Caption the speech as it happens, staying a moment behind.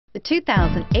The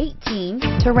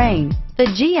 2018 Terrain. The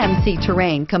GMC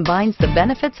Terrain combines the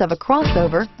benefits of a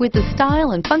crossover with the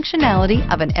style and functionality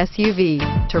of an SUV.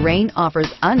 Terrain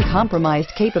offers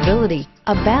uncompromised capability,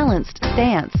 a balanced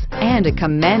stance, and a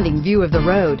commanding view of the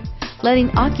road, letting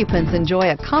occupants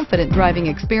enjoy a confident driving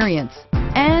experience.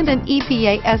 And an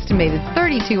EPA estimated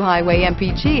 32 highway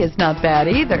MPG is not bad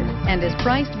either, and is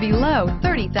priced below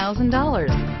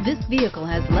 $30,000. This vehicle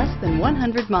has less than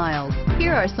 100 miles.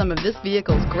 Here are some of this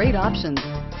vehicle's great options: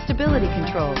 stability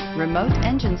control, remote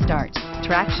engine start,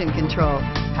 traction control,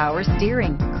 power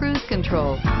steering, cruise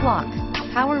control, clock,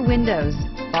 power windows,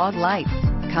 fog lights,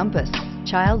 compass,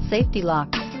 child safety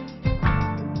locks.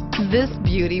 This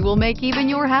beauty will make even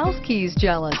your house keys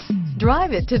jealous.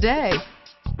 Drive it today.